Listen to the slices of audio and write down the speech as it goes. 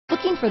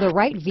Looking for the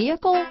right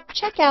vehicle?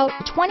 Check out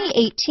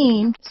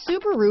 2018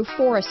 Subaru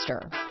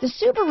Forester. The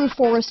Subaru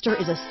Forester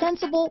is a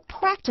sensible,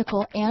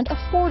 practical, and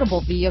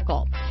affordable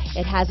vehicle.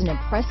 It has an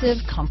impressive,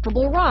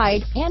 comfortable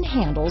ride and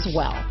handles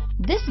well.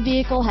 This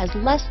vehicle has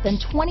less than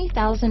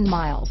 20,000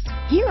 miles.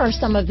 Here are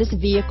some of this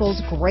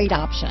vehicle's great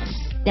options: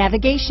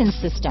 navigation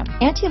system,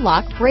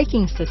 anti-lock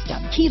braking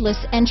system, keyless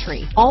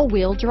entry,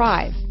 all-wheel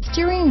drive,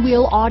 steering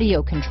wheel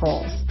audio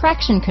controls,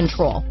 traction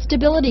control,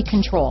 stability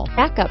control,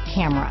 backup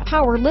camera,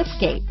 power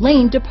liftgate,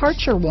 lane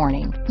departure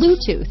warning,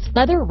 Bluetooth,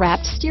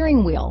 leather-wrapped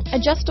steering wheel,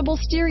 adjustable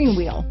steering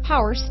wheel,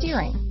 power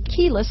steering,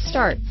 keyless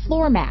start,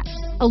 floor mats,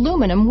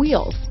 aluminum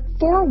wheels,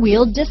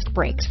 four-wheel disc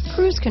brakes,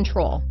 cruise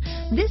control.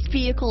 This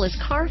vehicle is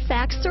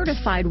Carfax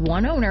certified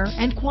one owner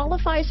and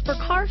qualifies for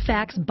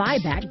Carfax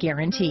buyback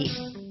guarantee.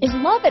 Is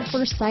love at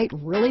first sight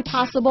really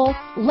possible?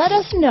 Let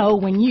us know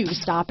when you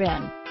stop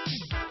in.